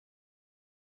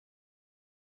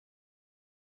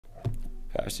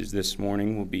Passage this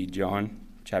morning will be John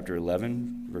chapter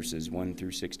 11, verses 1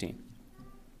 through 16.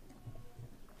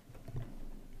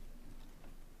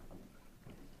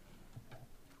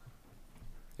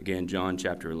 Again, John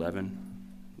chapter 11,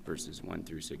 verses 1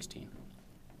 through 16.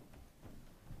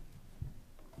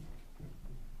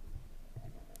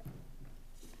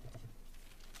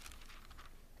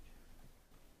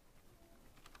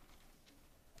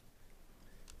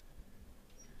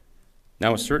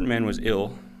 Now a certain man was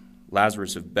ill,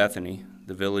 Lazarus of Bethany,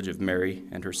 the village of Mary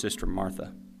and her sister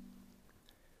Martha.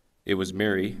 It was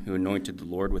Mary who anointed the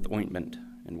Lord with ointment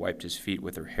and wiped his feet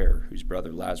with her hair, whose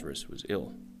brother Lazarus was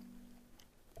ill.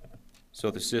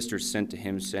 So the sisters sent to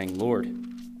him, saying, Lord,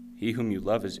 he whom you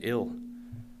love is ill.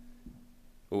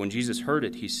 But when Jesus heard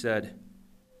it, he said,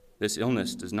 This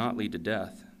illness does not lead to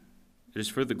death. It is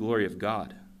for the glory of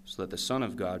God, so that the Son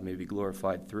of God may be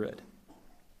glorified through it.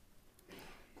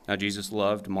 Now Jesus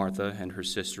loved Martha and her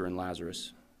sister and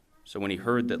Lazarus. So when he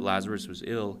heard that Lazarus was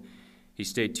ill, he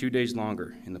stayed 2 days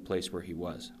longer in the place where he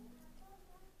was.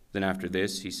 Then after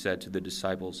this, he said to the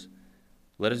disciples,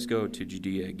 Let us go to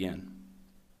Judea again.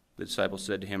 The disciples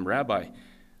said to him, Rabbi,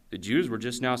 the Jews were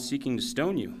just now seeking to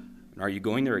stone you, and are you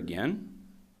going there again?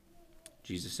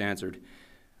 Jesus answered,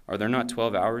 Are there not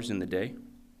 12 hours in the day?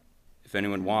 If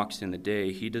anyone walks in the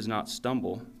day, he does not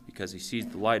stumble, because he sees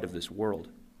the light of this world.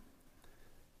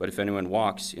 But if anyone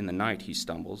walks in the night, he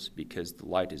stumbles, because the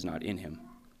light is not in him.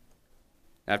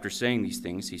 After saying these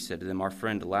things, he said to them, Our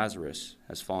friend Lazarus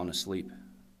has fallen asleep,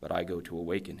 but I go to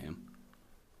awaken him.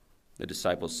 The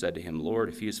disciples said to him, Lord,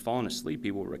 if he has fallen asleep, he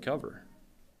will recover.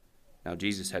 Now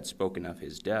Jesus had spoken of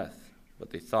his death, but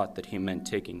they thought that he meant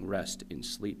taking rest in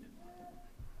sleep.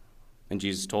 And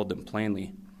Jesus told them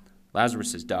plainly,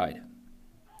 Lazarus has died,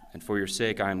 and for your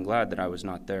sake I am glad that I was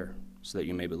not there, so that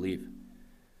you may believe.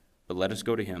 But let us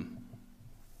go to him.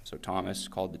 So Thomas,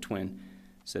 called the twin,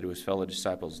 said to his fellow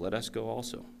disciples, Let us go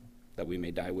also, that we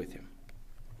may die with him.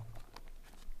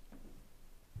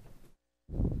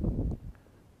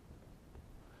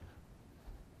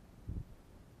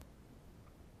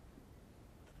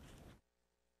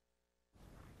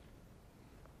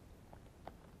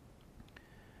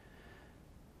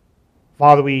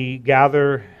 Father, we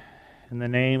gather in the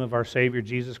name of our Savior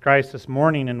Jesus Christ this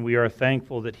morning, and we are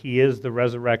thankful that He is the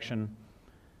resurrection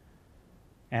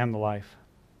and the life.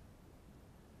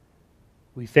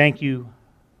 We thank You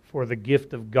for the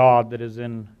gift of God that is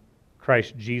in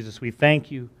Christ Jesus. We thank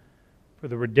You for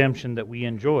the redemption that we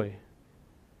enjoy.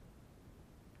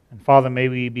 And Father, may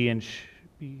we be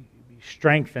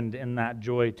strengthened in that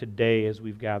joy today as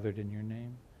we've gathered in Your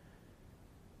name.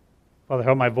 Father,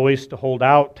 help my voice to hold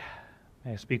out.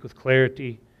 May I speak with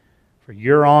clarity for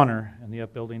Your honor and the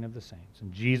upbuilding of the saints.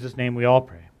 In Jesus' name we all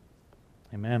pray.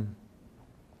 Amen.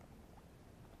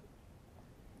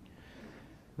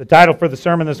 The title for the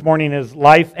sermon this morning is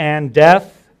Life and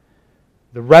Death,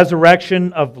 the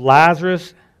Resurrection of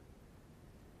Lazarus,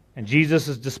 and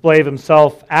Jesus' display of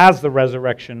Himself as the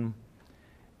resurrection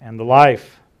and the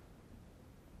life.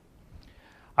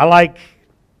 I like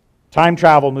time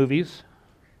travel movies.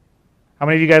 How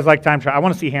many of you guys like time travel? I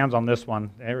want to see hands on this one.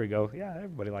 There we go. Yeah,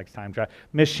 everybody likes time travel.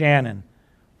 Miss Shannon.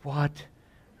 What?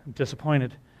 I'm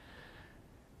disappointed.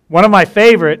 One of my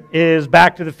favorite is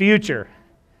Back to the Future.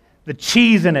 The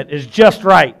cheese in it is just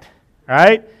right. All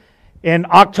right? In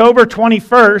October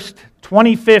 21st,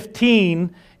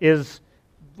 2015 is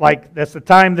that's the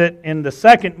time that in the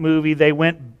second movie they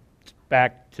went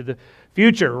back to the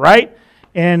future, right?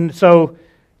 And so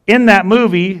in that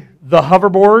movie, the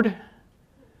hoverboard,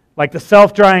 like the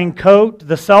self-drying coat,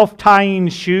 the self-tying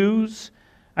shoes.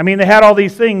 I mean, they had all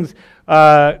these things.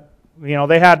 They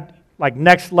had like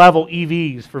next-level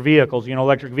EVs for vehicles,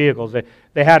 electric vehicles.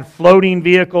 They had floating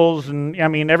vehicles, and I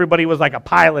mean, everybody was like a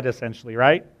pilot essentially,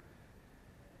 right?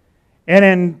 And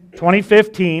in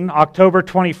 2015, October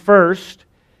 21st,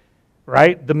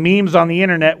 right, the memes on the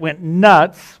internet went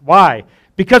nuts. Why?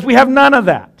 Because we have none of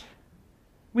that.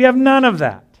 We have none of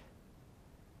that.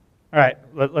 All right,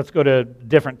 let's go to a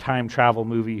different time travel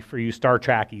movie for you Star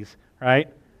Trekkies, right?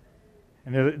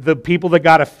 And the people that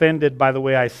got offended by the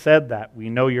way I said that, we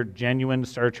know you're genuine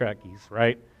Star Trekkies,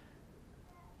 right?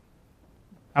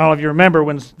 I don't know if you remember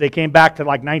when they came back to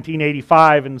like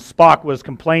 1985 and Spock was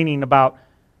complaining about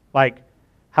like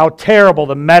how terrible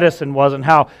the medicine was and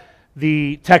how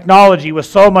the technology was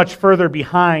so much further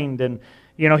behind. And,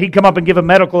 he'd come up and give a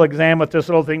medical exam with this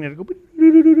little thing and go,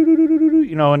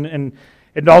 and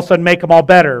it'd all of a sudden make them all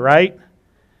better, right?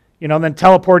 And then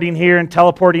teleporting here and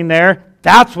teleporting there.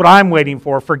 That's what I'm waiting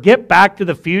for. Forget Back to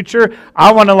the Future.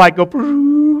 I want to go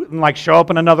and show up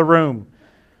in another room,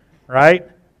 right?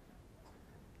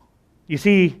 You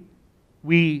see,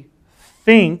 we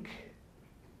think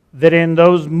that in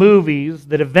those movies,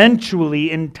 that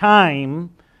eventually in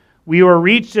time, we will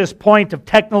reach this point of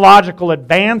technological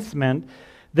advancement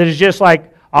that is just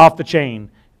like off the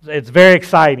chain. It's very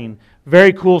exciting,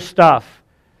 very cool stuff.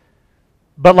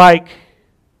 But like,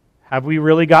 have we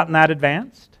really gotten that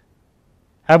advanced?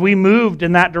 Have we moved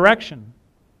in that direction?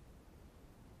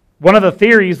 One of the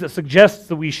theories that suggests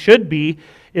that we should be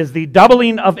is the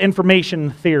doubling of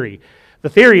information theory. The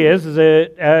theory is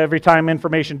that every time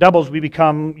information doubles, we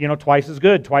become, twice as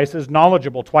good, twice as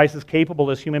knowledgeable, twice as capable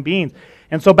as human beings.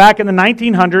 And so back in the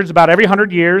 1900s, about every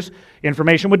 100 years,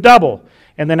 information would double.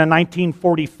 And then in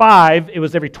 1945, it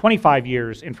was every 25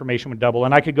 years, information would double.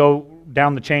 And I could go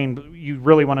down the chain, but you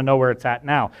really want to know where it's at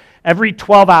now. Every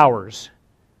 12 hours,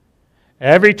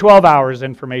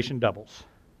 information doubles.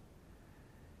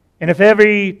 And if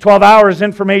every 12 hours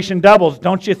information doubles,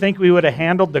 don't you think we would have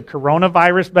handled the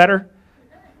coronavirus better?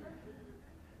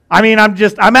 I mean,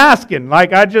 I'm asking.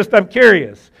 I'm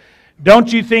curious.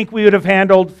 Don't you think we would have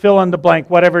handled fill in the blank,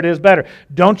 whatever it is, better?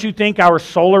 Don't you think our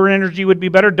solar energy would be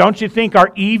better? Don't you think our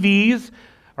EVs,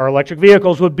 our electric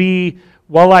vehicles, would be,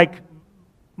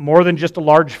 more than just a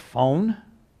large phone?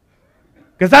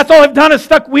 Because that's all they've done is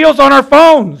stuck wheels on our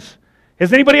phones.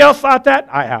 Has anybody else thought that?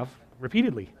 I have,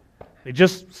 repeatedly. They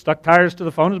just stuck tires to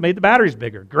the phone and made the batteries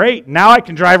bigger. Great, now I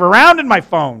can drive around in my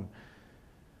phone.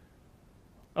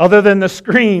 Other than the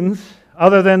screens,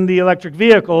 other than the electric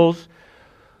vehicles,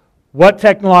 what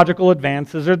technological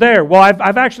advances are there? Well,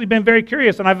 I've actually been very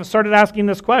curious, and I've started asking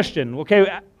this question. Okay,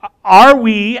 are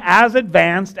we as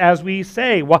advanced as we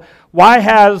say? Why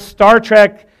has Star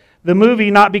Trek, the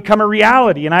movie, not become a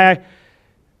reality? And I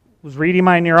was reading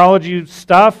my neurology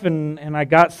stuff, and I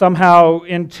got somehow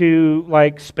into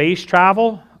space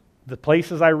travel. The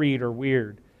places I read are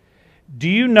weird. Do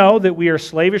you know that we are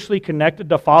slavishly connected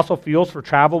to fossil fuels for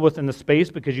travel within the space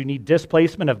because you need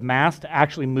displacement of mass to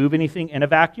actually move anything in a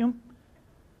vacuum?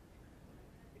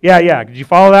 Yeah. Did you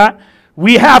follow that?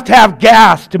 We have to have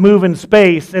gas to move in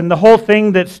space, and the whole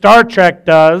thing that Star Trek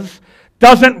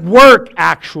doesn't work,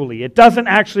 actually. It doesn't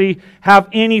actually have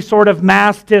any sort of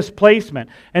mass displacement.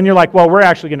 And you're like, well, we're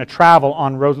actually going to travel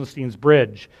on Rosenstein's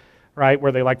bridge, right,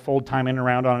 where they fold time in and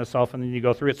around on itself, and then you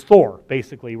go through. It's Thor,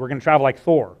 basically. We're going to travel like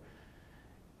Thor.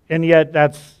 And yet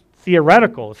that's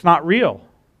theoretical. It's not real.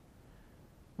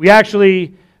 We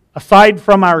actually, aside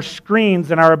from our screens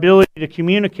and our ability to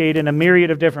communicate in a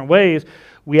myriad of different ways,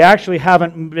 we actually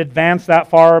haven't advanced that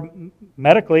far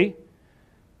medically.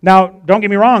 Now, don't get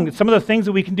me wrong, some of the things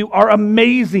that we can do are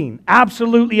amazing,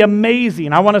 absolutely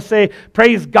amazing. I want to say,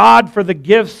 praise God for the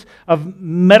gifts of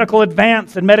medical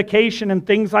advance and medication and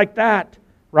things like that,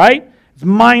 right? It's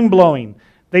mind-blowing.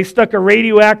 They stuck a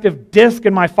radioactive disc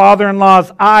in my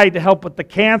father-in-law's eye to help with the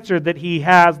cancer that he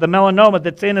has, the melanoma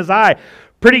that's in his eye.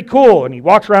 Pretty cool. And he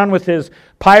walks around with his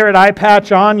pirate eye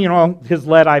patch on, his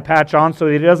lead eye patch on, so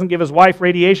he doesn't give his wife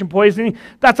radiation poisoning.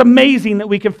 That's amazing that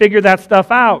we can figure that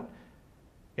stuff out.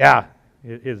 Yeah,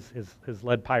 his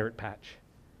lead pirate patch.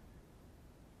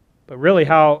 But really,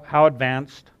 how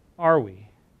advanced are we?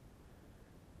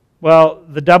 Well,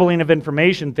 the doubling of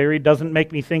information theory doesn't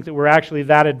make me think that we're actually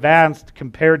that advanced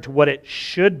compared to what it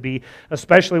should be,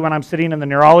 especially when I'm sitting in the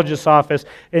neurologist's office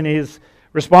and his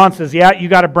response is, yeah, you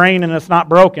got a brain and it's not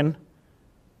broken.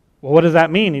 Well, what does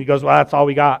that mean? And he goes, well, that's all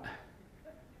we got.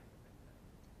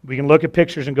 We can look at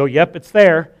pictures and go, yep, it's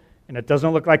there, and it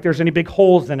doesn't look like there's any big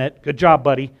holes in it. Good job,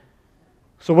 buddy.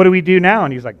 So what do we do now?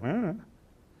 And he's like,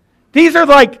 These are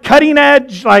cutting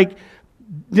edge,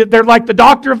 they're like the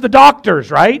doctor of the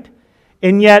doctors, right?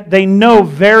 And yet they know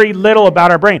very little about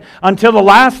our brain. Until the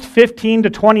last 15 to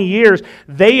 20 years,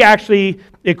 they actually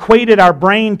equated our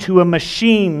brain to a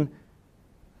machine.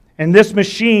 And this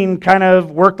machine kind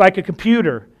of worked like a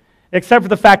computer, except for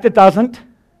the fact it doesn't.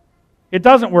 It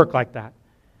doesn't work like that.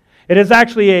 It is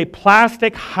actually a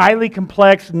plastic, highly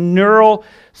complex neural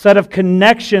set of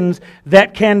connections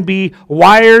that can be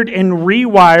wired and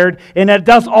rewired, and it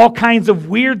does all kinds of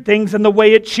weird things in the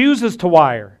way it chooses to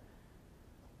wire.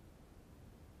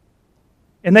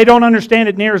 And they don't understand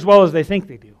it near as well as they think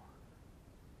they do.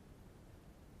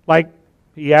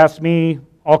 He asked me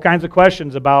all kinds of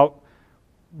questions about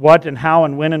what and how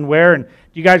and when and where. And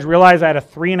do you guys realize I had a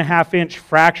 3.5-inch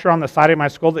fracture on the side of my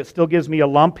skull that still gives me a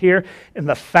lump here? And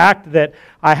the fact that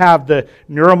I have the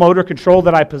neuromotor control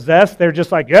that I possess, they're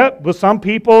just like, yep, with some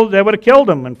people, that would have killed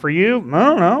them. And for you, I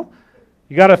don't know.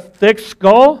 You got a thick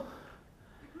skull?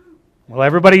 Well,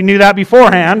 everybody knew that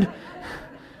beforehand.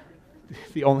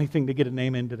 It's the only thing to get a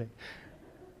name in today.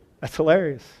 That's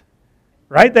hilarious.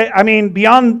 Right?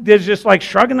 Beyond, they're just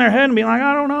shrugging their head and being like,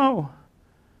 I don't know.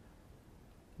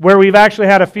 where we've actually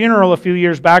had a funeral a few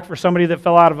years back for somebody that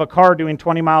fell out of a car doing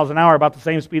 20 miles an hour, about the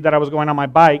same speed that I was going on my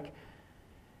bike,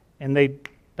 and they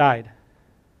died.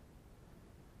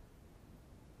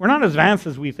 We're not as advanced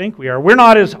as we think we are. We're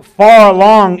not as far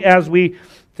along as we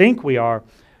think we are.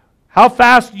 How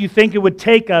fast do you think it would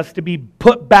take us to be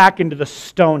put back into the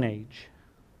Stone Age?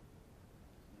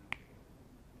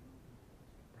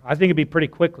 I think it'd be pretty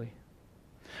quickly.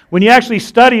 When you actually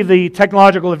study the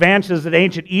technological advances that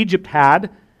ancient Egypt had,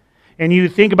 and you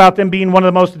think about them being one of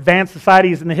the most advanced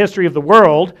societies in the history of the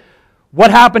world,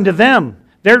 what happened to them?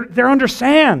 They're under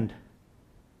sand.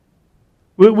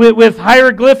 With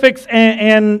hieroglyphics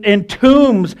and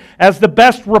tombs as the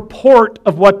best report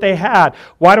of what they had.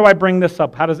 Why do I bring this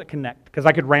up? How does it connect? Because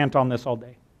I could rant on this all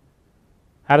day.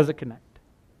 How does it connect?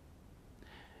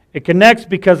 It connects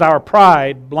because our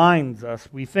pride blinds us.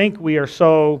 We think we are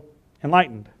so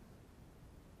enlightened.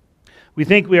 We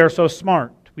think we are so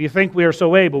smart. We think we are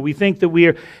so able. We think that we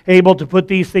are able to put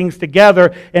these things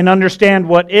together and understand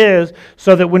what is,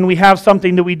 so that when we have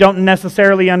something that we don't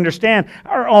necessarily understand,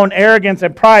 our own arrogance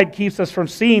and pride keeps us from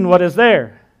seeing what is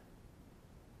there.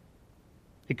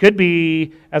 It could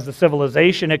be as a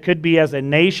civilization. It could be as a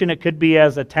nation. It could be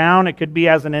as a town. It could be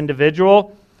as an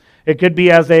individual. It could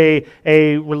be as a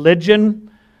religion.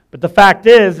 But the fact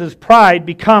is pride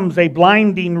becomes a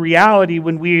blinding reality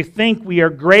when we think we are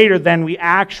greater than we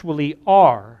actually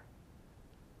are.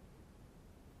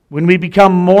 When we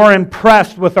become more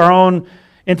impressed with our own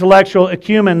intellectual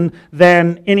acumen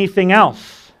than anything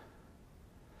else.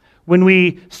 When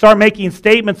we start making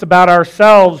statements about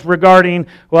ourselves regarding,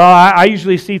 well, I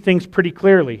usually see things pretty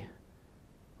clearly.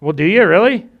 Well, do you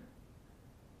really?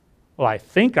 Well, I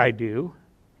think I do.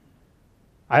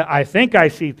 I think I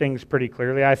see things pretty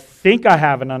clearly. I think I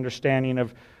have an understanding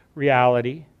of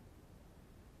reality.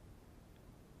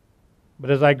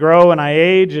 But as I grow and I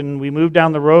age and we move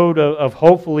down the road of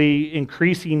hopefully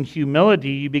increasing humility,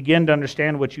 you begin to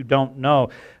understand what you don't know.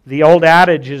 The old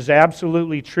adage is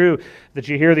absolutely true that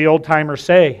you hear the old-timers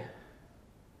say.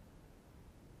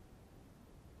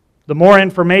 The more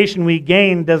information we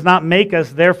gain does not make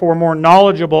us therefore more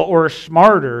knowledgeable or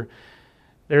smarter.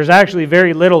 There's actually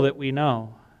very little that we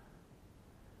know.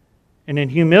 And in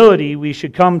humility, we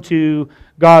should come to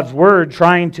God's Word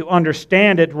trying to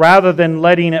understand it rather than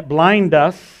letting it blind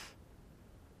us.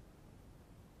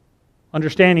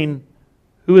 Understanding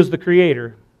who is the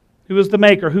Creator, who is the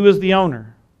Maker, who is the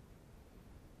Owner.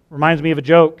 Reminds me of a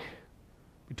joke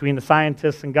between the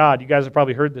scientists and God. You guys have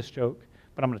probably heard this joke,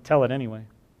 but I'm going to tell it anyway.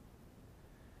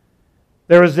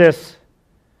 There was this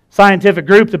scientific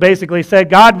group that basically said,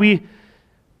 God, we've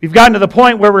gotten to the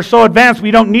point where we're so advanced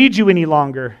we don't need you any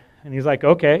longer. And he's like,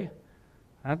 okay,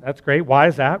 that's great. Why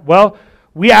is that? Well,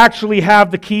 we actually have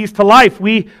the keys to life.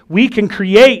 We can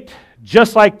create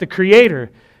just like the Creator.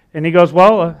 And he goes,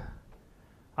 well,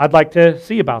 I'd like to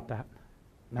see about that.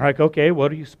 And they're like, okay, what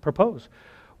do you propose?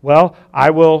 Well,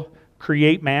 I will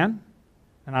create man,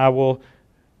 and I will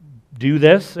do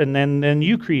this, and then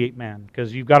you create man.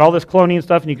 Because you've got all this cloning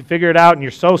stuff, and you can figure it out, and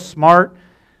you're so smart.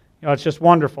 You know, it's just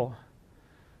wonderful.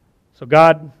 So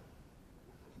God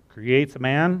creates a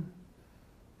man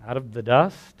out of the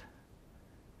dust.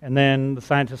 And then the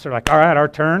scientists are like, all right, our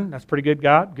turn. That's pretty good,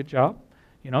 God. Good job.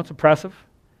 You know, it's impressive.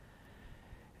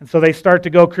 And so they start to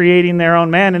go creating their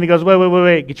own man. And he goes,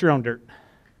 wait. Get your own dirt.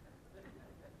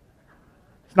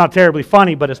 It's not terribly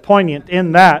funny, but it's poignant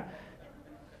in that.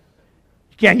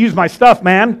 You can't use my stuff,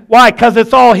 man. Why? Because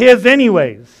it's all his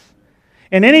anyways.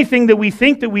 And anything that we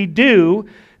think that we do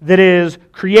that is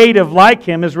creative like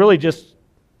him is really just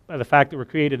by the fact that we're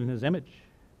created in his image.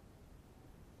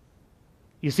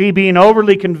 You see, being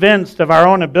overly convinced of our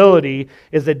own ability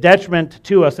is a detriment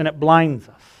to us, and it blinds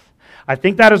us. I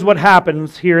think that is what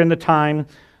happens here in the time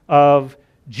of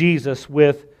Jesus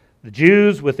with the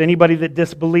Jews, with anybody that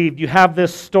disbelieved. You have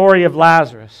this story of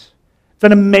Lazarus. It's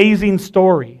an amazing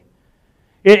story.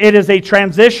 It is a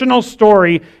transitional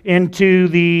story into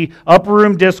the upper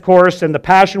room discourse and the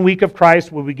Passion Week of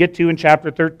Christ, where we get to in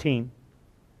chapter 13.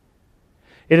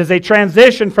 It is a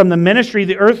transition from the ministry,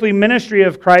 the earthly ministry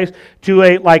of Christ, to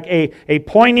a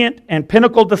poignant and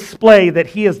pinnacle display that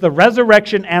He is the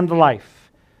resurrection and the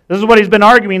life. This is what He's been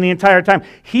arguing the entire time.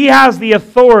 He has the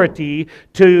authority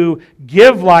to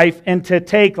give life and to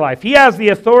take life. He has the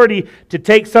authority to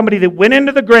take somebody that went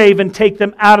into the grave and take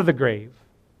them out of the grave.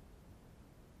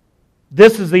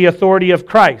 This is the authority of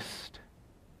Christ.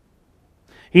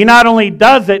 He not only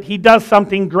does it, He does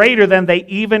something greater than they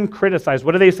even criticize.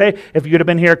 What do they say? If you'd have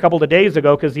been here a couple of days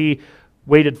ago, because He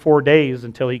waited 4 days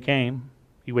until He came.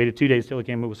 He waited 2 days till He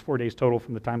came. It was 4 days total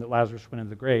from the time that Lazarus went into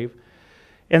the grave.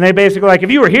 And they basically if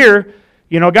you were here,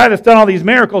 a guy that's done all these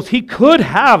miracles, he could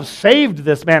have saved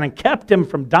this man and kept him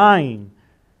from dying,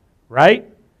 right?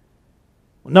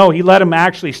 No, he let him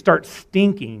actually start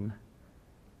stinking.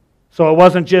 So it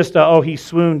wasn't just, he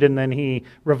swooned and then he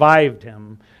revived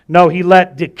him. No, he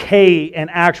let decay and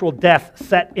actual death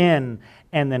set in.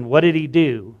 And then what did he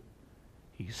do?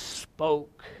 He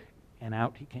spoke, and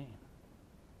out he came.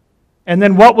 And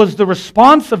then what was the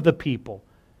response of the people?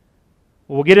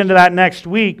 Well, we'll get into that next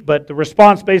week, but the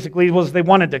response basically was they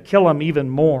wanted to kill him even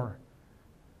more.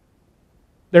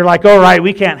 They're like, all right,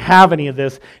 we can't have any of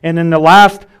this. And in the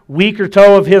last week or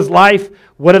so of his life,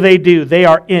 what do? They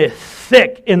are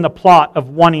thick in the plot of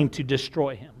wanting to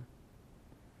destroy him.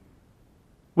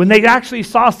 When they actually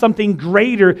saw something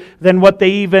greater than what they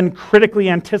even critically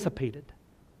anticipated.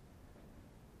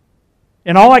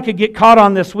 And all I could get caught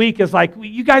on this week is like,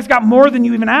 you guys got more than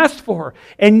you even asked for.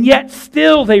 And yet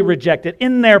still they reject it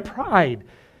in their pride.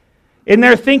 In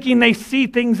their thinking they see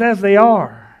things as they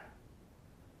are.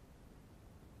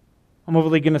 I'm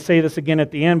overly going to say this again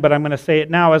at the end, but I'm going to say it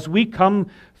now. As we come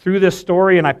through this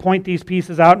story and I point these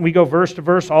pieces out and we go verse to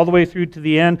verse all the way through to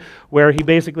the end where he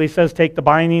basically says, take the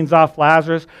bindings off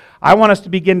Lazarus, I want us to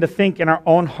begin to think in our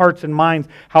own hearts and minds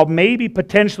how maybe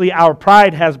potentially our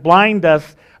pride has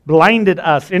blinded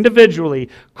us individually,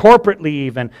 corporately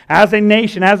even, as a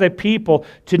nation, as a people,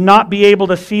 to not be able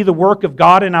to see the work of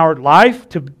God in our life,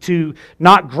 to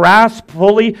not grasp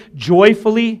fully,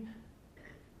 joyfully,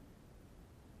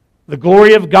 the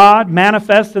glory of God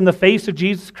manifest in the face of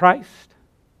Jesus Christ?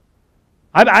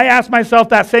 I ask myself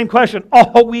that same question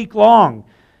all week long.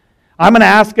 I'm going to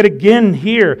ask it again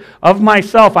here of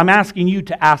myself. I'm asking you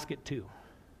to ask it too.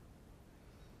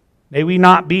 May we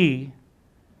not be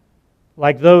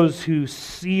like those who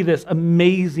see this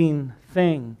amazing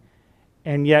thing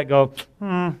and yet go,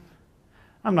 I'm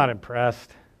not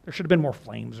impressed. There should have been more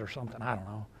flames or something. I don't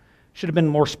know. Should have been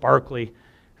more sparkly.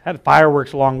 Had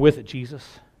fireworks along with it, Jesus.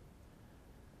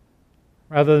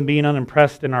 Rather than being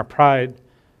unimpressed in our pride,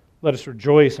 let us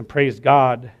rejoice and praise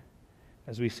God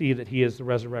as we see that He is the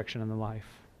resurrection and the life.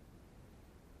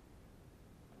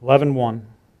 11:1.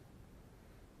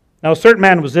 Now a certain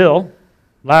man was ill,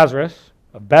 Lazarus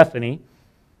of Bethany,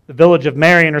 the village of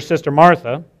Mary and her sister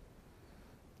Martha.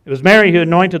 It was Mary who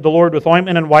anointed the Lord with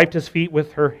ointment and wiped His feet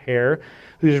with her hair,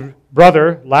 whose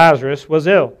brother Lazarus was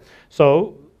ill.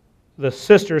 So the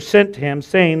sister sent to Him,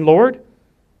 saying, Lord,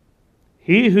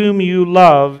 he whom you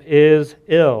love is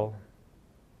ill.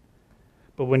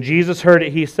 But when Jesus heard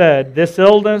it, He said, this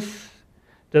illness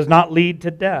does not lead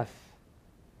to death.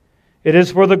 It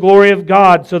is for the glory of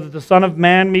God, so that the Son of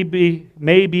Man may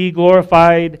be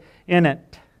glorified in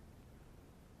it.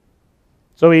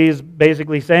 So He's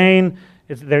basically saying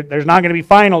there's not going to be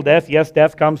final death. Yes,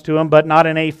 death comes to Him, but not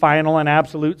in a final and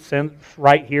absolute sense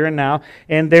right here and now.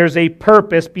 And there's a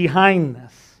purpose behind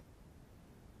this.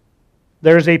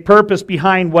 There's a purpose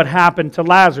behind what happened to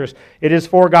Lazarus. It is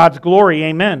for God's glory.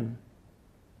 Amen.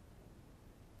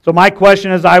 So my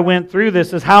question as I went through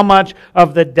this is how much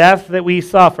of the death that we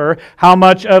suffer, how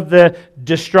much of the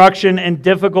destruction and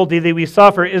difficulty that we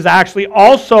suffer is actually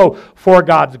also for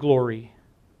God's glory?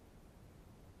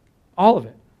 All of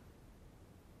it.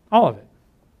 All of it.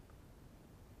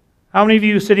 How many of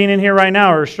you sitting in here right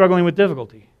now are struggling with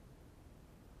difficulty?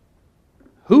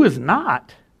 Who is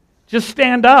not? Just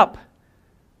stand up.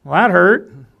 Well, that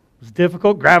hurt. It was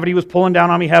difficult. Gravity was pulling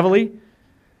down on me heavily.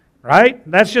 Right?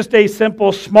 That's just a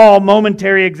simple, small,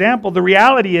 momentary example. The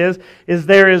reality is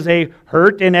there is a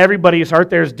hurt in everybody's heart.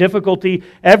 There's difficulty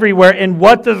everywhere. And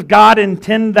what does God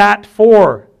intend that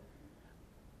for?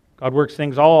 God works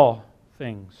all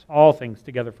things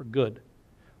together for good,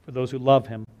 for those who love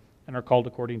Him and are called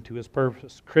according to His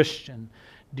purpose. Christian,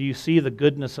 do you see the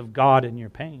goodness of God in your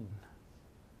pain?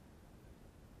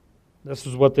 This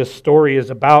is what this story is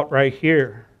about right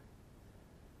here.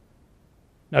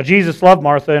 Now Jesus loved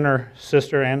Martha and her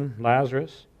sister and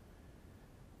Lazarus.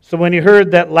 So when He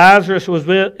heard that Lazarus was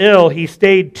ill, He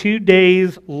stayed 2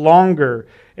 days longer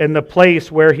in the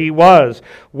place where he was.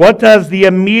 What does the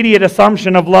immediate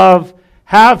assumption of love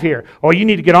have here? Oh, you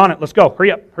need to get on it. Let's go.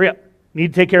 Hurry up. You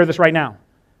need to take care of this right now.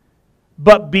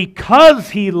 But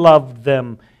because He loved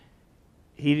them,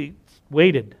 He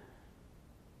waited.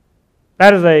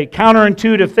 That is a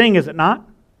counterintuitive thing, is it not?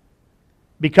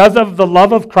 Because of the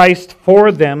love of Christ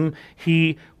for them,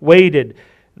 He waited.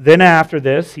 Then after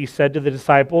this, He said to the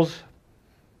disciples,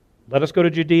 let us go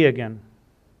to Judea again.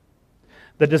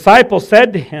 The disciples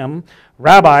said to Him,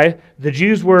 Rabbi, the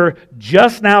Jews were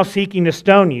just now seeking to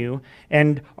stone you,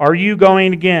 and are you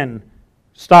going again?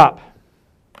 Stop.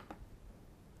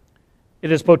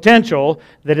 It is potential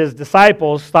that his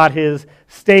disciples thought his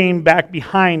staying back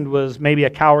behind was maybe a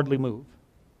cowardly move.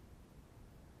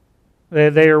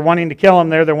 They are wanting to kill him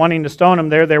there. They're wanting to stone him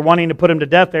there. They're wanting to put him to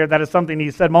death there. That is something he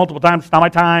said multiple times. It's not my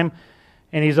time.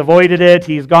 And he's avoided it.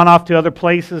 He's gone off to other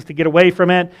places to get away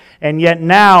from it. And yet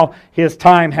now his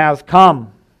time has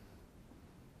come.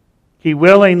 He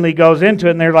willingly goes into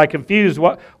it, and they're like confused.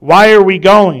 Why are we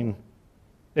going?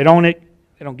 They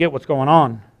don't get what's going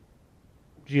on.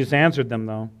 Jesus answered them,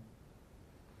 though.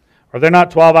 Are there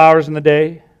not 12 hours in the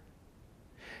day?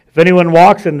 If anyone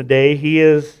walks in the day,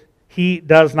 he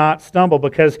does not stumble,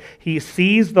 because he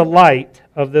sees the light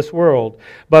of this world.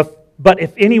 But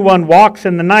if anyone walks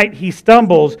in the night, he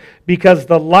stumbles, because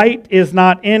the light is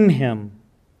not in him.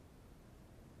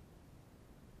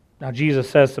 Now Jesus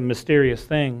says some mysterious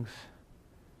things.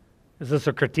 Is this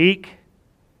a critique?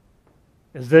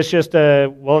 Is this just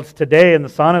it's today and the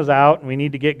sun is out and we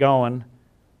need to get going?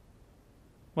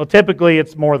 Well, typically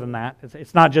it's more than that.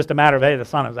 It's not just a matter of, hey, the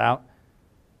sun is out.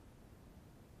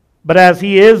 But as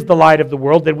he is the light of the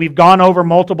world that we've gone over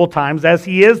multiple times, as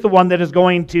he is the one that is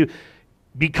going to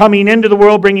be coming into the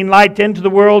world, bringing light into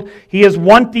the world, he is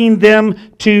wanting them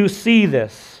to see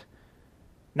this.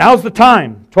 Now's the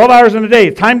time. 12 hours in a day.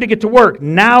 It's time to get to work.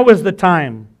 Now is the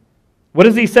time. What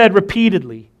has he said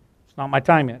repeatedly? It's not my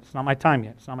time yet. It's not my time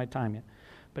yet. It's not my time yet.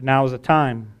 But now is the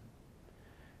time.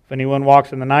 If anyone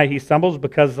walks in the night, he stumbles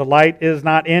because the light is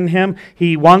not in him.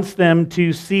 He wants them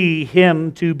to see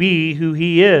him to be who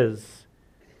he is.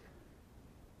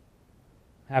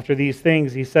 After these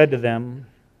things, he said to them,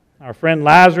 our friend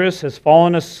Lazarus has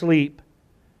fallen asleep,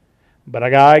 but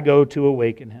I go to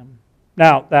awaken him.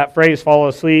 Now, that phrase, fall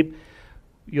asleep,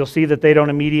 you'll see that they don't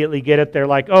immediately get it. They're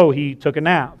like, oh, he took a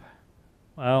nap.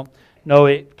 Well, no,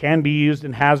 it can be used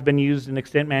and has been used in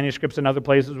extant manuscripts and other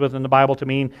places within the Bible to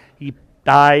mean he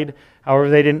died. However,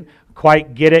 they didn't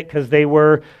quite get it because they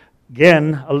were,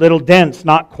 again, a little dense,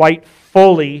 not quite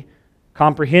fully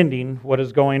comprehending what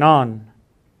is going on.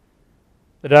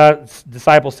 The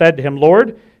disciple said to him,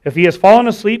 Lord, if he has fallen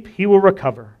asleep, he will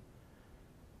recover.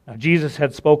 Now, Jesus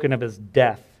had spoken of his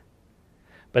death,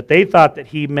 but they thought that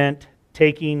he meant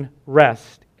taking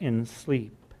rest in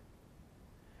sleep.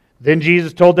 Then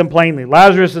Jesus told them plainly,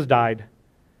 Lazarus has died,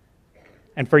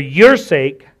 and for your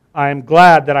sake I am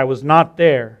glad that I was not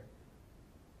there,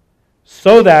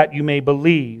 so that you may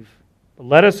believe. But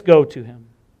let us go to him.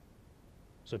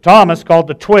 So Thomas, called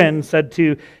the twin, said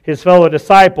to his fellow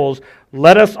disciples,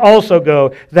 let us also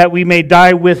go, that we may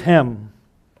die with him.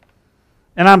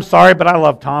 And I'm sorry, but I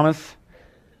love Thomas.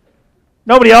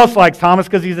 Nobody else likes Thomas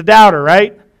because he's a doubter,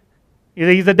 right?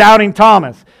 He's a doubting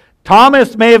Thomas.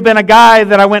 Thomas may have been a guy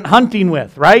that I went hunting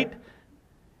with, right?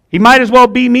 He might as well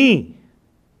be me.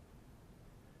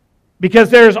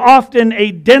 Because there's often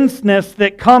a denseness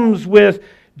that comes with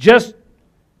just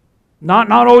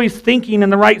not always thinking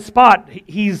in the right spot.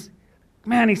 He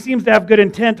seems to have good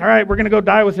intent. All right, we're going to go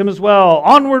die with him as well.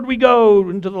 Onward we go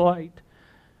into the light.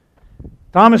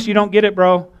 Thomas, you don't get it,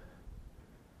 bro.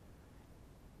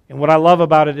 And what I love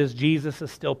about it is Jesus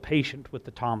is still patient with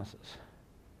the Thomases.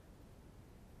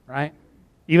 Right?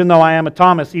 Even though I am a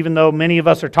Thomas, even though many of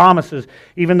us are Thomases,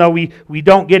 even though we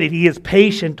don't get it, he is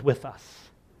patient with us.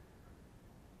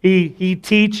 He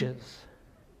teaches.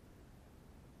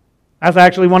 That's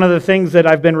actually one of the things that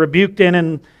I've been rebuked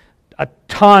in a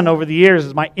ton over the years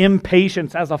is my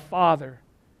impatience as a father.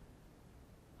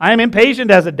 I am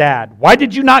impatient as a dad. Why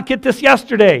did you not get this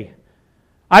yesterday?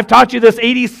 I've taught you this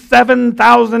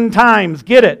 87,000 times.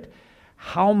 Get it.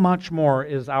 How much more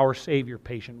is our Savior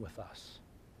patient with us?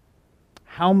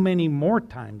 How many more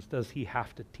times does he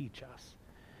have to teach us?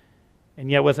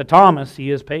 And yet with a Thomas, he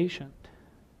is patient.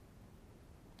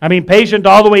 I mean, patient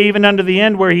all the way even unto the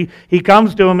end where he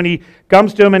comes to him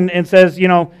and says,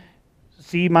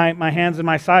 see my hands in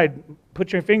my side.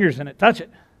 Put your fingers in it. Touch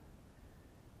it.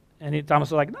 And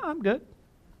Thomas was like, no, I'm good.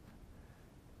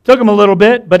 Took him a little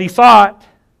bit, but he saw it.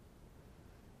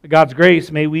 By God's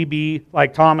grace, may we be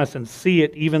like Thomas and see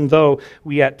it even though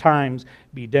we at times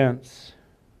be dense.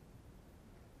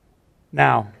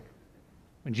 Now,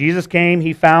 when Jesus came,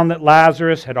 he found that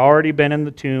Lazarus had already been in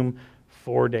the tomb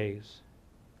 4 days.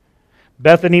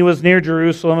 Bethany was near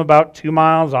Jerusalem, about 2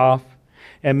 miles off,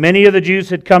 and many of the Jews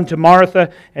had come to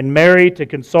Martha and Mary to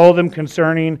console them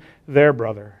concerning their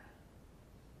brother.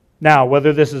 Now,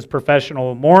 whether this is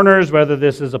professional mourners, whether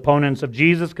this is opponents of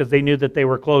Jesus, because they knew that they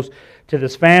were close to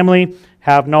this family,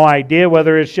 have no idea.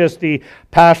 Whether it's just the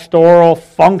pastoral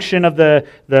function of the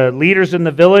leaders in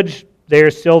the village, they're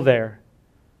still there.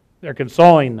 They're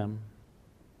consoling them.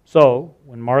 So,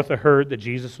 when Martha heard that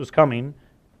Jesus was coming,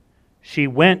 she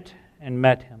went and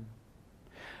met him.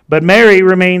 But Mary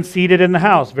remained seated in the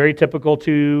house, very typical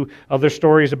to other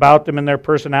stories about them and their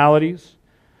personalities.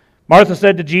 Martha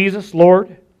said to Jesus,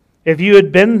 "Lord, if you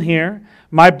had been here,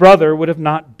 my brother would have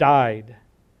not died.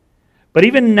 But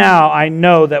even now I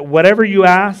know that whatever you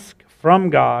ask from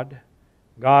God,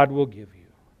 God will give you."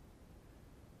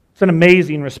 It's an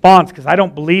amazing response because I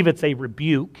don't believe it's a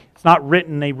rebuke. It's not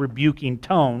written in a rebuking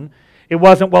tone. It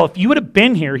wasn't, well, if you would have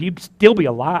been here, he'd still be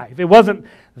alive. It wasn't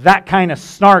that kind of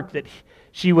snark that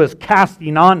she was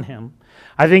casting on him.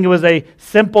 I think it was a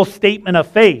simple statement of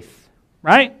faith,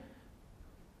 right?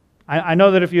 I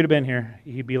know that if you'd have been here,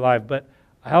 he'd be alive. But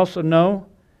I also know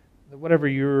that whatever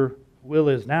your will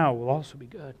is now will also be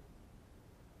good.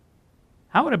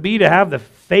 How would it be to have the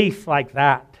faith like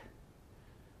that?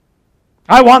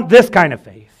 I want this kind of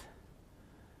faith.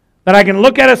 That I can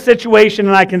look at a situation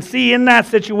and I can see in that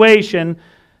situation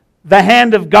the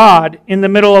hand of God in the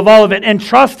middle of all of it and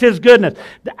trust His goodness.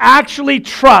 To actually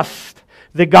trust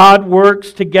that God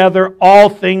works together all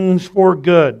things for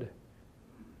good.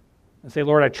 And say,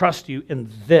 Lord, I trust you in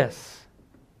this.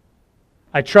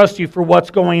 I trust you for what's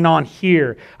going on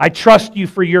here. I trust you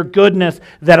for your goodness,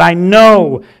 that I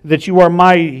know that you are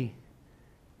mighty.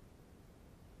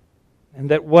 And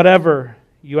that whatever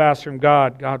you ask from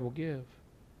God, God will give.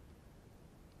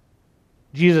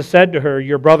 Jesus said to her,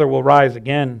 "Your brother will rise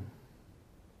again."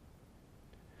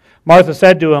 Martha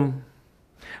said to him,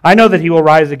 "I know that he will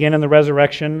rise again in the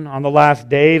resurrection on the last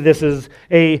day." This is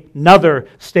another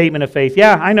statement of faith.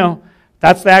 Yeah, I know.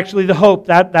 That's actually the hope.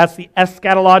 That's the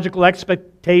eschatological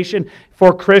expectation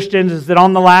for Christians, is that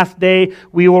on the last day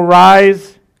we will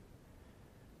rise.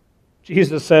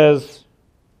 Jesus says,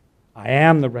 "I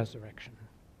am the resurrection.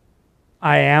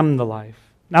 I am the life."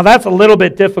 Now that's a little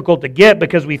bit difficult to get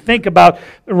because we think about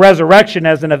the resurrection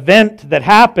as an event that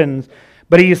happens.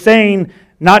 But He is saying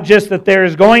not just that there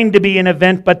is going to be an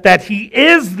event, but that He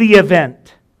is the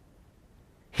event.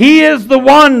 He is the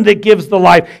one that gives the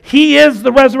life. He is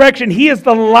the resurrection. He is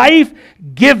the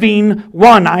life-giving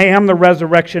one. I am the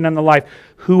resurrection and the life.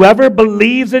 Whoever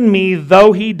believes in me,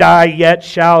 though he die, yet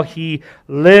shall he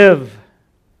live.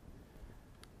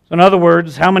 So in other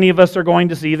words, how many of us are going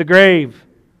to see the grave?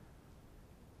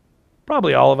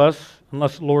 Probably all of us,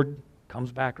 unless the Lord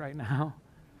comes back right now.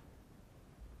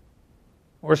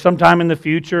 Or sometime in the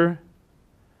future.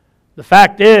 The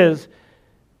fact is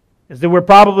that we're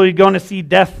probably going to see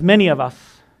death, many of us.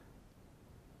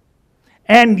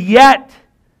 And yet,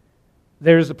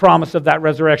 there's the promise of that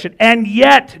resurrection. And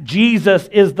yet, Jesus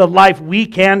is the life. We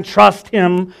can trust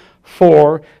Him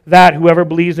for that. Whoever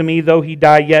believes in me, though he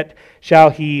die, yet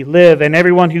shall he live. And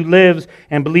everyone who lives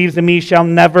and believes in me shall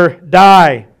never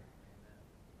die.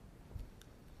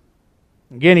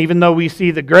 Again, even though we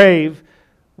see the grave,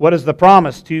 what is the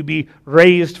promise? To be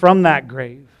raised from that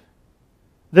grave.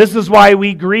 This is why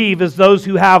we grieve as those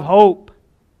who have hope.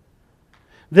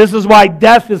 This is why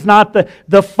death is not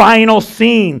the final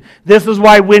scene. This is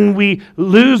why when we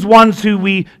lose ones who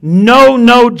we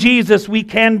know Jesus, we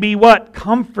can be what?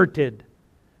 Comforted.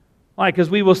 Why? Because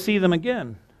we will see them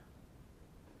again.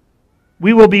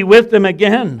 We will be with them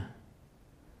again.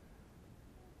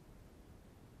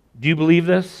 Do you believe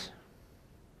this?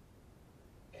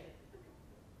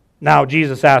 Now,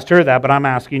 Jesus asked her that, but I'm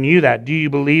asking you that. Do you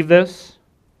believe this?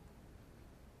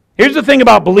 Here's the thing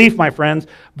about belief, my friends.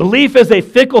 Belief is a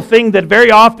fickle thing that very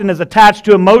often is attached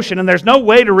to emotion, and there's no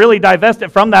way to really divest it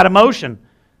from that emotion.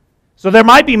 So there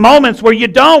might be moments where you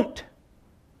don't.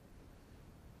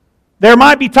 There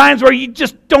might be times where you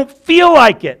just don't feel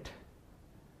like it.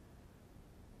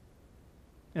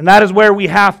 And that is where we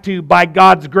have to, by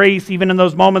God's grace, even in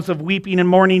those moments of weeping and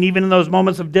mourning, even in those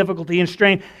moments of difficulty and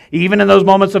strain, even in those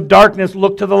moments of darkness,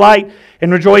 look to the light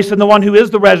and rejoice in the one who is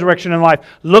the resurrection and life.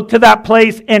 Look to that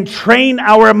place and train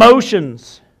our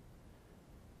emotions.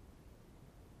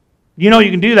 You know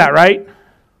you can do that, right?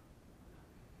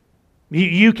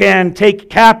 You can take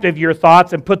captive your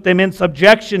thoughts and put them in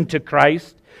subjection to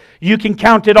Christ. You can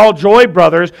count it all joy,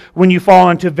 brothers, when you fall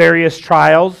into various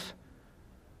trials.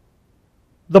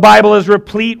 The Bible is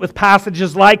replete with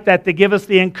passages like that give us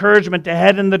the encouragement to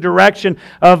head in the direction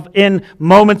of, in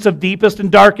moments of deepest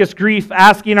and darkest grief,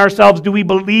 asking ourselves, do we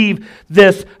believe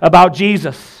this about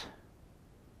Jesus?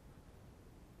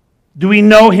 Do we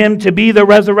know Him to be the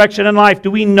resurrection and life? Do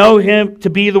we know Him to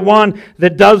be the one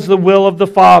that does the will of the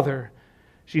Father?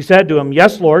 She said to him,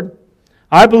 "Yes, Lord,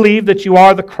 I believe that you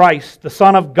are the Christ, the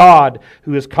Son of God,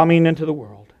 who is coming into the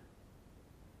world."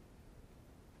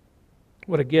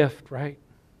 What a gift, right?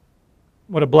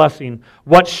 What a blessing.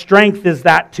 What strength is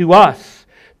that to us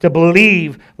to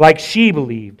believe like she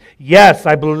believed? Yes,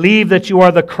 I believe that you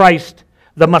are the Christ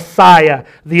the Messiah,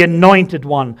 the Anointed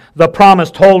One, the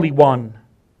promised Holy One.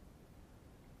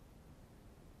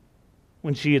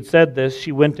 When she had said this,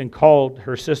 she went and called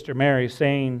her sister Mary,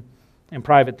 saying in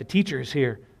private, "The teacher is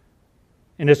here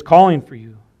and is calling for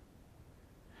you."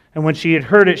 And when she had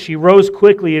heard it, she rose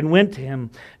quickly and went to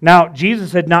him. Now,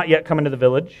 Jesus had not yet come into the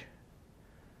village,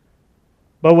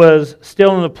 but was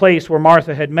still in the place where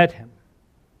Martha had met him.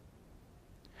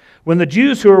 When the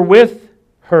Jews who were with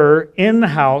her in the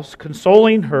house,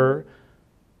 consoling her,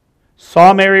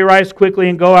 saw Mary rise quickly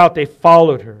and go out, they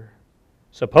followed her,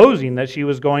 supposing that she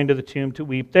was going to the tomb to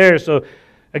weep there. So,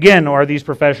 again, are these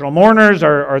professional mourners?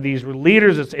 Are these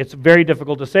leaders? It's very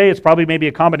difficult to say. It's probably maybe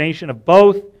a combination of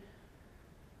both.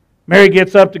 Mary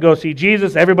gets up to go see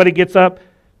Jesus. Everybody gets up,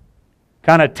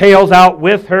 kind of tails out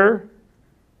with her.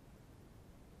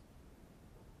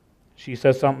 She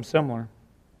says something similar.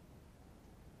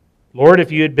 "Lord,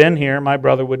 if you had been here, my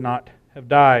brother would not have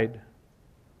died."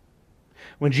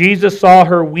 When Jesus saw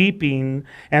her weeping,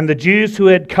 and the Jews who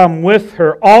had come with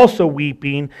her also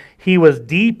weeping, he was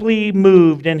deeply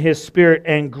moved in his spirit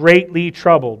and greatly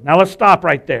troubled. Now let's stop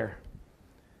right there.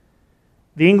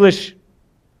 The English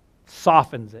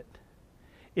softens it.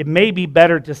 It may be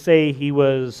better to say he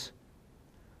was,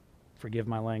 forgive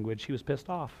my language, he was pissed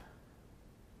off.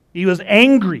 He was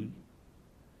angry.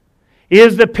 It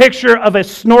is the picture of a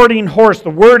snorting horse. The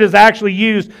word is actually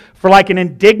used for like an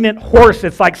indignant horse.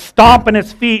 It's like stomping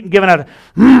its feet and giving a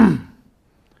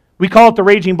We call it the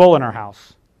raging bull in our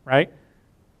house, right?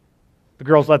 The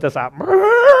girls let this out.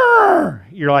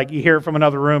 You're like, you hear it from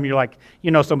another room, you're like,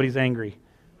 you know somebody's angry,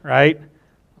 right?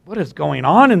 What is going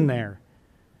on in there?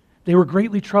 They were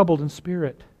greatly troubled in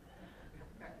spirit,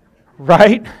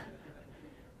 right?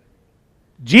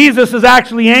 Jesus is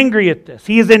actually angry at this.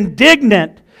 He is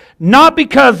indignant, not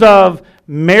because of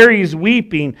Mary's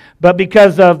weeping, but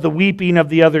because of the weeping of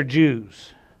the other Jews.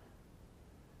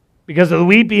 Because of the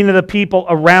weeping of the people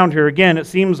around her. Again, it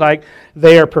seems like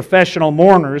they are professional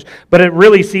mourners, but it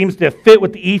really seems to fit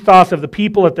with the ethos of the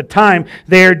people at the time.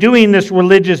 They are doing this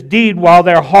religious deed while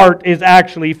their heart is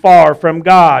actually far from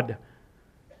God.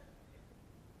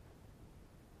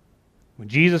 When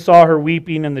Jesus saw her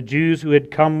weeping and the Jews who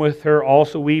had come with her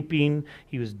also weeping,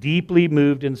 he was deeply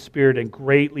moved in spirit and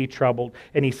greatly troubled.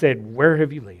 And he said, "Where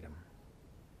have you laid him?"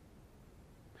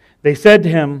 They said to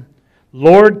him,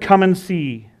 "Lord, come and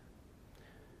see."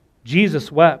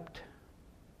 Jesus wept.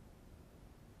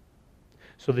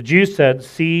 So the Jews said,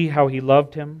 "See how he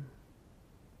loved him."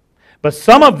 But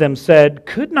some of them said,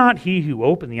 "Could not he who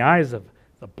opened the eyes of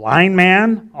the blind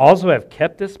man also have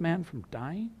kept this man from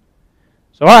dying?"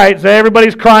 So, all right, so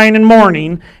everybody's crying and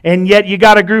mourning, and yet you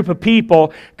got a group of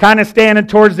people kind of standing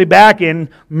towards the back end,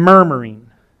 murmuring,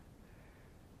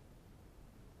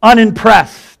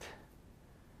 unimpressed.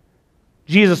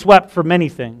 Jesus wept for many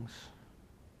things.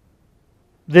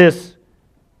 This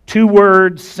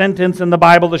two-word sentence in the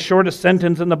Bible, the shortest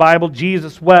sentence in the Bible,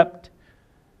 Jesus wept.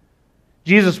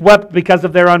 Jesus wept because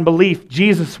of their unbelief.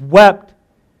 Jesus wept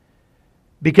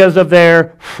because of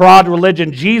their fraud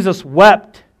religion. Jesus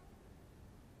wept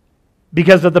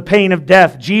because of the pain of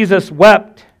death. Jesus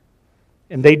wept,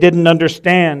 and they didn't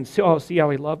understand. Oh, see how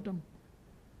he loved them?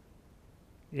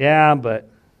 Yeah, but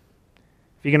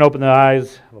if you can open the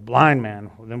eyes of a blind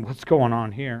man, well, then what's going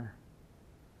on here?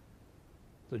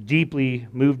 So deeply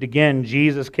moved again,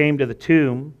 Jesus came to the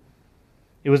tomb.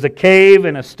 It was a cave,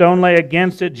 and a stone lay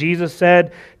against it. Jesus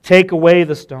said, "Take away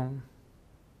the stone."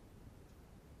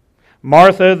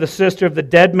 Martha, the sister of the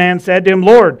dead man, said to him,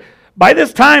 "Lord, by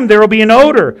this time there will be an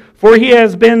odor, for he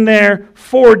has been there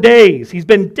 4 days. He's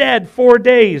been dead 4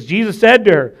 days." Jesus said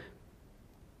to her,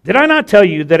 "Did I not tell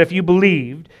you that if you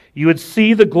believed, you would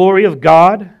see the glory of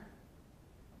God?"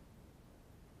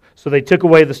 So they took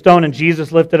away the stone, and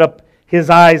Jesus lifted up his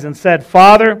eyes and said,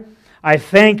 "Father, I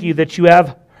thank you that you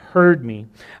have heard me.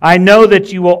 I know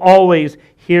that you will always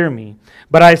hear me.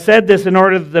 But I said this in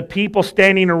order that the people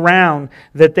standing around,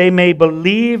 that they may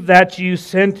believe that you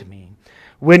sent me."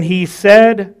 When he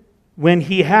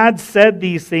had said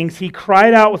these things, he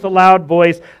cried out with a loud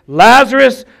voice,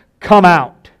 "Lazarus, come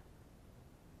out."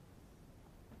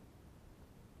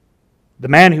 The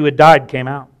man who had died came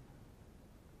out,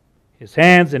 his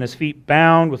hands and his feet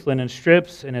bound with linen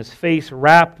strips, and his face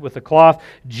wrapped with a cloth.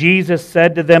 Jesus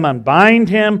said to them, "Unbind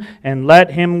him and let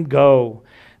him go."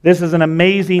 This is an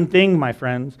amazing thing, my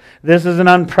friends. This is an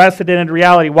unprecedented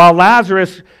reality. While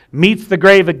Lazarus meets the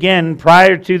grave again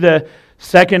prior to the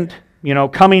second,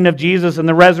 coming of Jesus and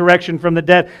the resurrection from the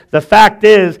dead, the fact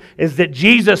is that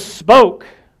Jesus spoke,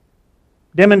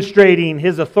 demonstrating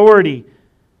his authority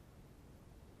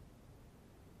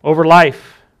over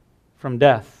life from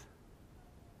death.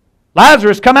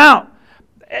 Lazarus, come out.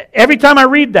 Every time I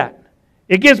read that,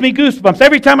 it gives me goosebumps.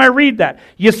 Every time I read that,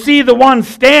 you see the one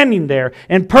standing there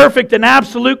in perfect and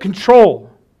absolute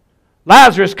control.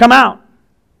 Lazarus, come out.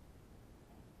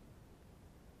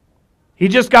 He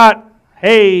just got,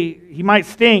 hey, he might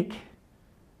stink.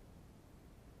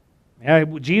 Yeah,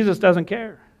 Jesus doesn't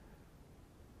care.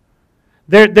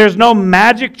 There's no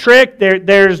magic trick.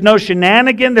 There's no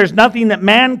shenanigan. There's nothing that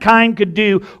mankind could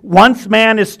do once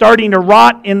man is starting to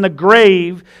rot in the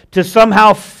grave to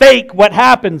somehow fake what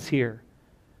happens here.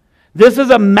 This is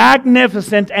a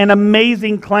magnificent and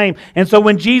amazing claim. And so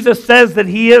when Jesus says that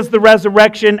He is the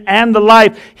resurrection and the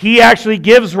life, He actually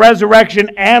gives resurrection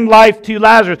and life to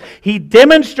Lazarus. He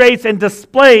demonstrates and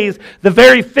displays the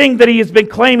very thing that He has been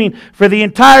claiming for the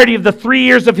entirety of the 3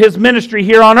 years of His ministry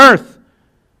here on earth.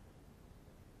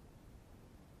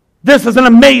 This is an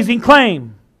amazing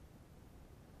claim.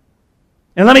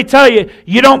 And let me tell you,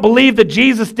 you don't believe that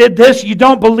Jesus did this, you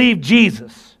don't believe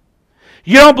Jesus.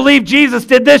 You don't believe Jesus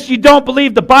did this, you don't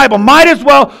believe the Bible. Might as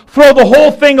well throw the whole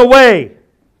thing away.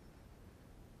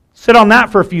 Sit on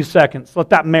that for a few seconds. Let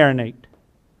that marinate.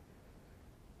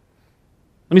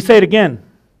 Let me say it again.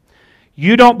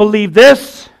 You don't believe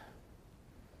this,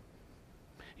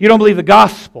 you don't believe the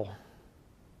gospel.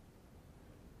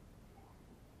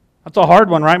 That's a hard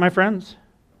one, right, my friends?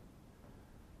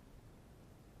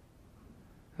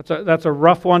 That's a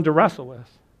rough one to wrestle with.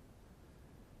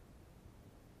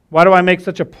 Why do I make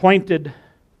such a pointed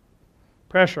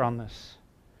pressure on this?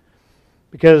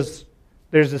 Because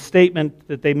there's a statement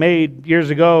that they made years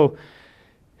ago,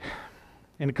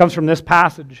 and it comes from this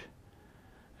passage.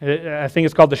 I think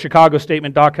it's called the Chicago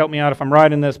Statement. Doc, help me out if I'm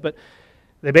right in this, but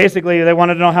they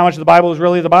wanted to know how much of the Bible is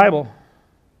really the Bible.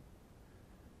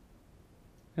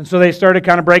 And so they started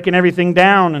kind of breaking everything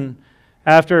down, and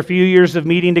after a few years of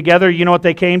meeting together, you know what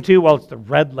they came to? Well, it's the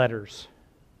red letters.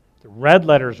 The red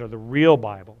letters are the real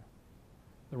Bible.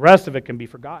 The rest of it can be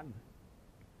forgotten.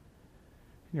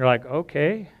 And you're like,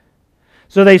 okay.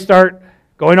 So they start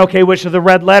going, okay, which of the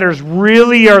red letters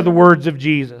really are the words of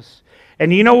Jesus?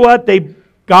 And you know what they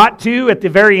got to at the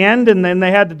very end, and then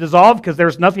they had to dissolve because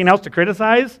there's nothing else to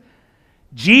criticize?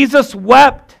 Jesus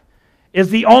wept is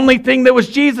the only thing that was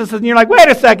Jesus. And you're like, wait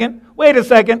a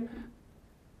second.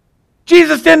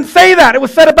 Jesus didn't say that. It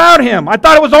was said about Him. I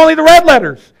thought it was only the red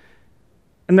letters.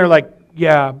 And they're like,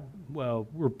 yeah, well,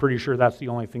 we're pretty sure that's the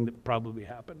only thing that probably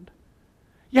happened.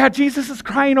 Yeah, Jesus is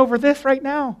crying over this right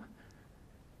now.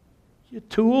 You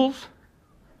tools.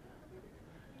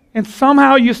 And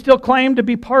somehow you still claim to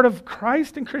be part of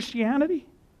Christ and Christianity?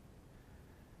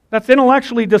 That's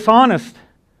intellectually dishonest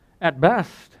at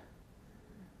best.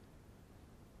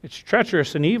 It's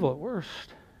treacherous and evil at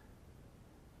worst.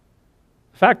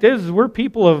 The fact is, we're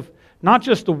people of not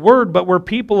just the Word, but we're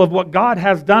people of what God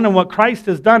has done and what Christ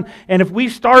has done. And if we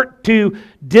start to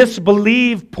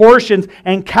disbelieve portions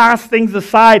and cast things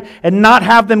aside and not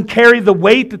have them carry the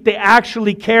weight that they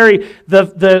actually carry,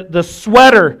 the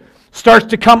sweater starts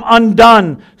to come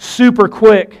undone super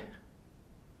quick.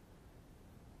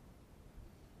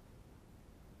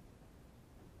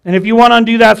 And if you want to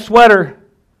undo that sweater,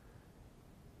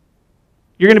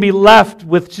 you're going to be left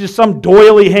with just some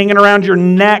doily hanging around your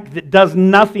neck that does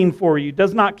nothing for you,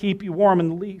 does not keep you warm in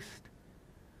the least.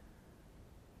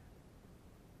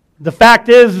 The fact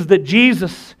is that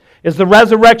Jesus is the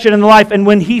resurrection and the life, and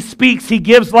when He speaks, He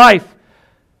gives life.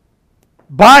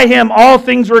 By Him, all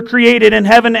things were created in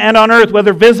heaven and on earth,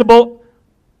 whether visible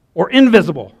or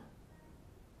invisible.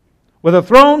 Whether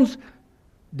thrones,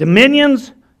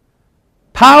 dominions,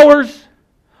 powers,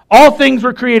 all things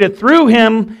were created through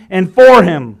Him and for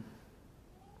Him.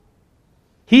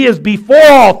 He is before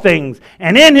all things,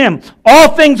 and in Him all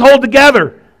things hold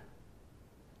together.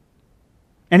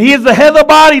 And He is the head of the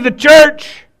body, the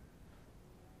church.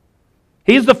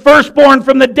 He is the firstborn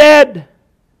from the dead.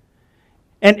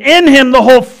 And in Him the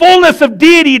whole fullness of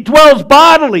deity dwells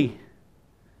bodily.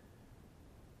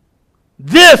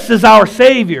 This is our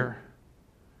Savior.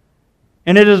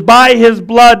 And it is by His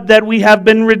blood that we have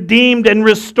been redeemed and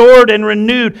restored and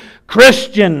renewed.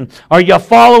 Christian, are you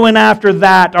following after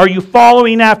that? Are you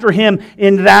following after Him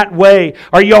in that way?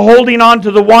 Are you holding on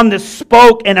to the one that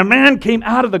spoke and a man came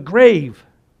out of the grave?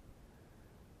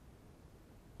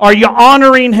 Are you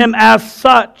honoring Him as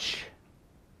such?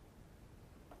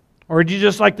 Or do you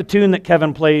just like the tune that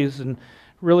Kevin plays and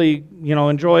really,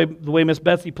 enjoy the way Miss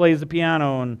Betsy plays the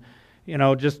piano and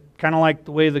just kind of like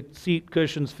the way the seat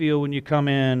cushions feel when you come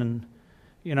in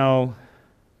and,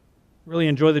 really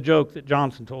enjoy the joke that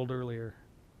Johnson told earlier.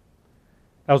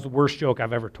 That was the worst joke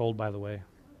I've ever told, by the way.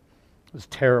 It was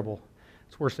terrible.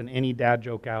 It's worse than any dad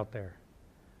joke out there.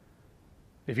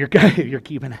 If you're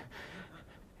keeping it.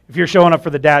 If you're showing up for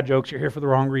the dad jokes, you're here for the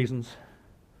wrong reasons.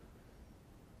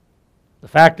 The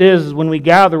fact is when we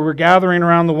gather, we're gathering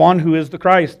around the one who is the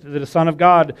Christ, the Son of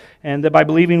God, and that by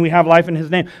believing we have life in His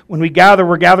name. When we gather,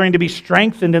 we're gathering to be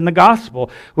strengthened in the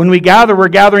gospel. When we gather, we're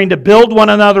gathering to build one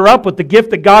another up with the gift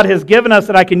that God has given us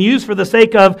that I can use for the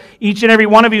sake of each and every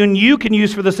one of you, and you can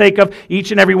use for the sake of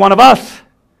each and every one of us.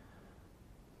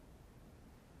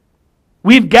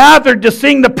 We've gathered to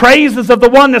sing the praises of the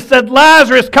one that said,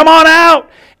 Lazarus, come on out!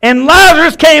 And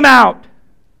Lazarus came out.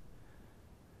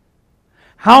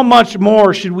 How much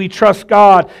more should we trust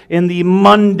God in the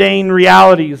mundane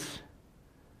realities?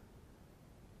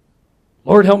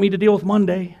 Lord, help me to deal with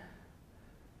Monday.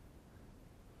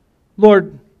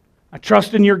 Lord, I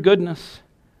trust in your goodness.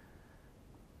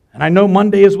 And I know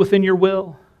Monday is within your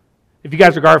will. If you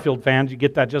guys are Garfield fans, you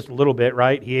get that just a little bit,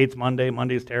 right? He hates Monday.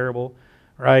 Monday's terrible,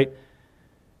 right?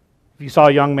 If you saw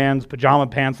a young man's pajama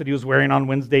pants that he was wearing on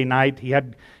Wednesday night, he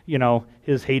had,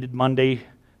 his hated Monday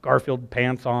Garfield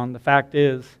pants on. The fact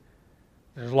is,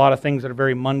 there's a lot of things that are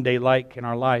very Monday-like in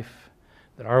our life.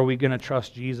 That are we going to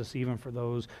trust Jesus even for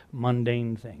those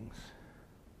mundane things?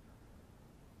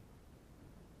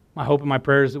 My hope and my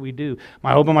prayer is that we do.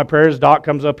 My hope and my prayer is Doc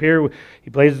comes up here, he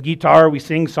plays his guitar, we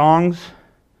sing songs.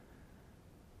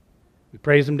 We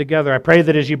praise Him together. I pray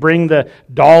that as you bring the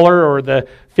dollar or the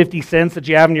 50 cents that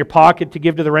you have in your pocket to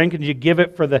give to the rankin, you give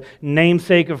it for the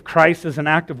namesake of Christ as an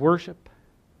act of worship.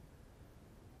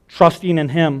 Trusting in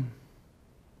Him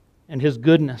and His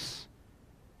goodness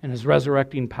and His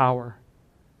resurrecting power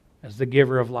as the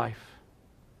giver of life,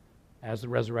 as the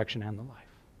resurrection and the life.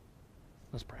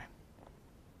 Let's pray.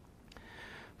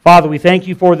 Father, we thank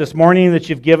you for this morning that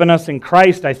you've given us in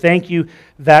Christ. I thank you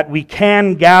that we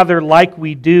can gather like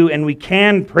we do and we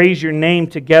can praise your name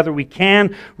together. We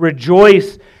can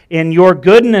rejoice in your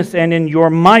goodness and in your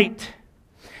might.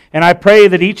 And I pray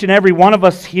that each and every one of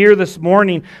us here this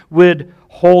morning would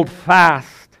hold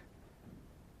fast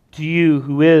to you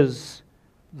who is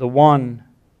the one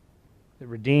that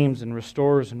redeems and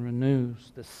restores and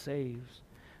renews, that saves.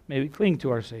 May we cling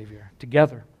to our Savior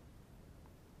together.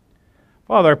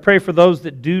 Father, I pray for those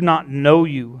that do not know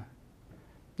you,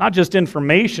 not just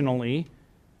informationally,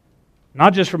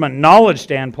 not just from a knowledge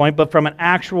standpoint, but from an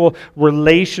actual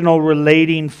relational,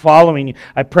 relating, following you.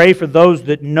 I pray for those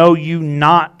that know you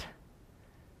not.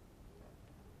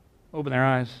 Open their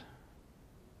eyes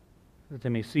that they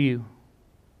may see you.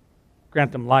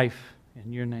 Grant them life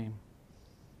in your name.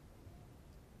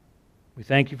 We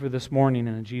thank you for this morning,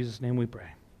 and in Jesus' name we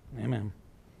pray. Amen.